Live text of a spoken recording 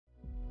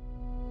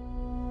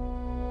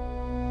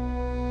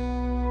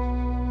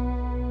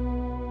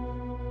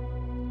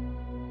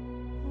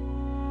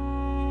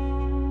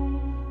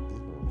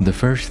The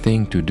first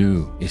thing to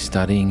do is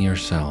studying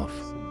yourself,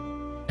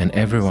 and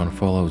everyone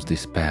follows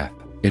this path.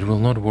 It will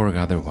not work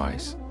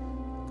otherwise.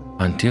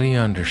 Until you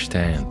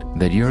understand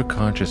that your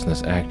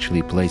consciousness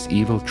actually plays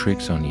evil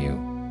tricks on you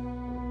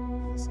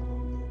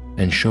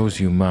and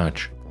shows you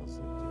much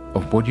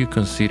of what you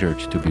considered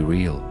to be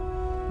real,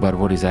 but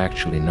what is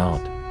actually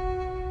not,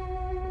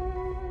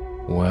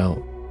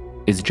 well,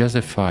 it's just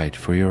a fight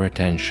for your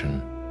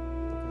attention.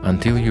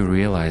 Until you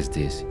realize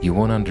this, you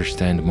won't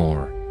understand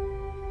more.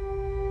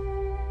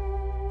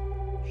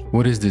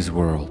 What is this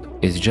world?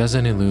 It's just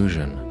an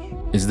illusion.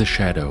 It's the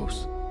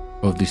shadows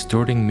of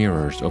distorting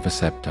mirrors of a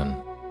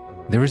septon.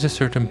 There is a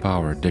certain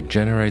power that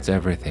generates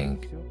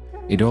everything.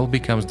 It all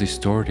becomes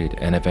distorted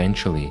and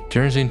eventually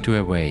turns into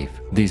a wave.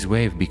 This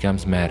wave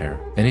becomes matter,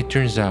 and it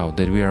turns out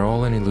that we are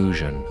all an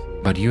illusion.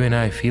 But you and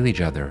I feel each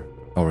other,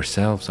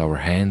 ourselves, our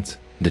hands,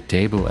 the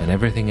table and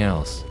everything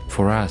else.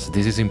 For us,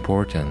 this is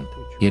important.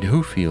 Yet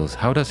who feels?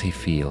 How does he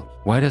feel?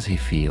 Why does he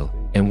feel?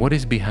 And what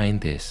is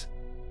behind this?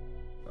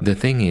 The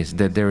thing is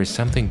that there is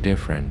something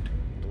different.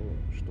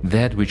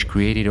 That which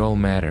created all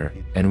matter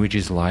and which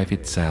is life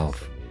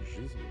itself.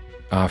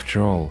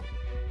 After all,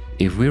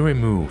 if we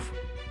remove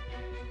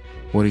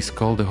what is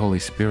called the Holy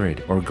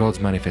Spirit or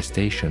God's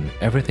manifestation,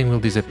 everything will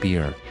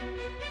disappear.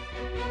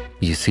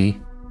 You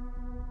see?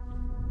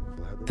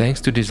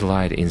 Thanks to this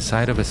light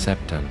inside of a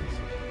septon,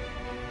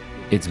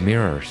 its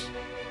mirrors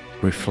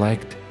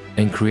reflect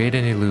and create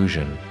an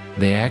illusion.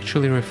 They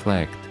actually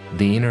reflect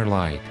the inner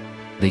light.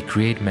 They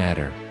create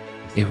matter.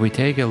 If we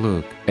take a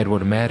look at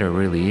what matter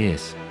really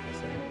is,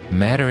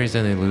 matter is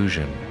an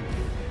illusion.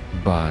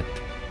 But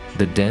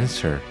the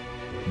denser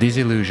this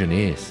illusion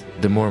is,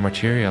 the more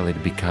material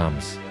it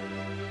becomes.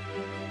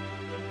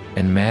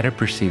 And matter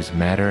perceives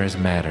matter as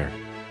matter.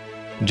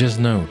 Just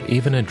note,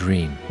 even a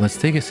dream. Let's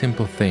take a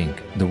simple thing,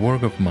 the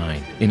work of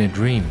mind. In a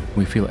dream,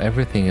 we feel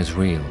everything is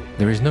real.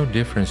 There is no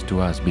difference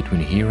to us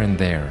between here and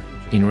there.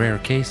 In rare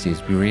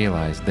cases, we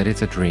realize that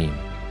it's a dream.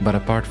 But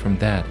apart from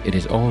that, it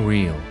is all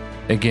real.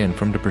 Again,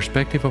 from the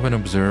perspective of an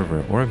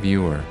observer or a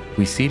viewer,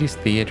 we see this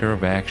theater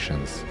of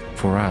actions.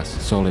 For us,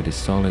 solid is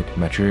solid,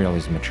 material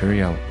is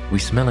material. We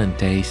smell and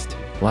taste.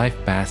 Life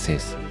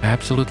passes,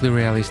 absolutely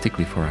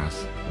realistically for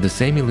us. The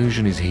same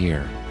illusion is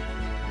here.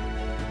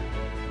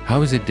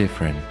 How is it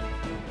different?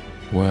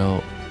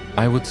 Well,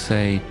 I would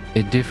say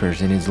it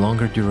differs in its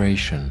longer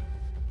duration.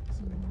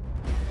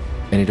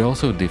 And it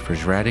also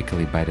differs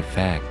radically by the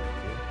fact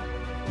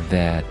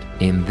that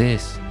in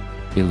this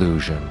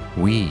illusion,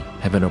 we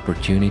have an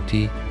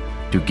opportunity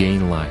to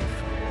gain life.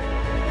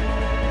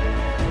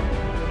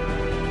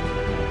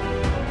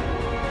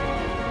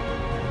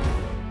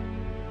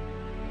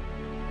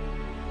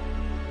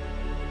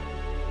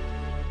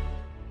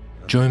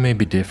 Joy may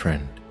be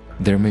different.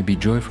 There may be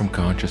joy from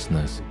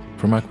consciousness,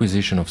 from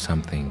acquisition of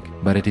something,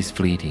 but it is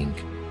fleeting.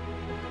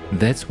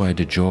 That's why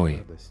the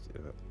joy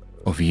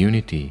of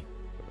unity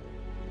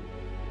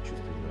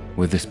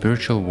with the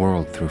spiritual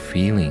world through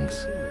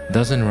feelings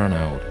doesn't run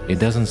out, it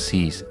doesn't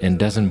cease and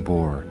doesn't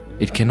bore.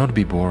 It cannot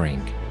be boring.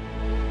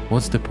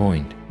 What's the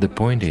point? The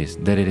point is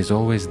that it is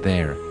always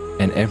there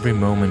and every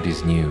moment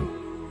is new.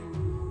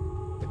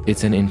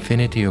 It's an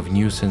infinity of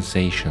new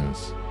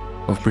sensations,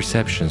 of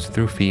perceptions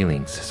through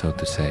feelings, so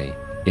to say.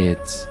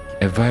 It's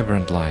a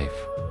vibrant life.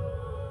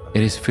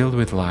 It is filled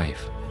with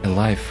life, a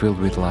life filled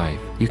with life.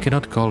 You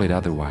cannot call it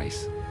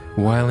otherwise.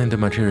 While in the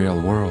material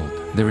world,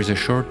 there is a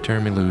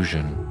short-term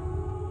illusion.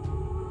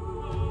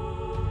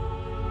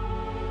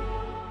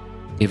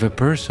 If a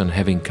person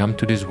having come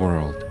to this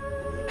world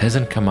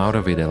hasn't come out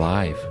of it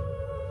alive,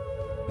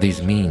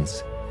 this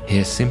means he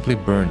has simply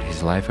burned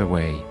his life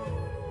away.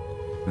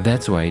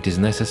 That's why it is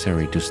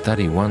necessary to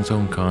study one's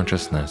own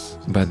consciousness.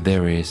 But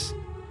there is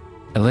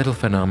a little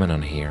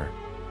phenomenon here.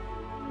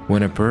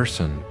 When a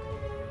person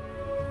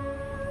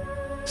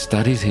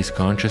studies his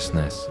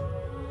consciousness,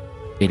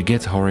 it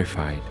gets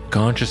horrified.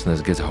 Consciousness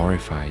gets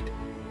horrified.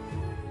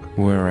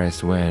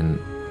 Whereas when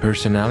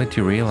personality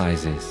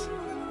realizes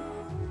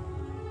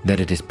that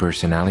it is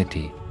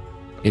personality,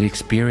 it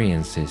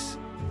experiences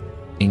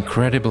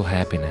incredible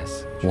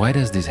happiness. Why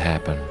does this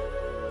happen?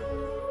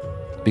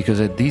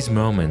 Because at these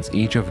moments,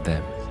 each of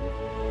them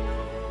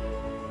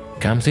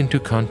comes into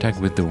contact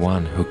with the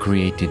one who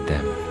created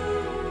them.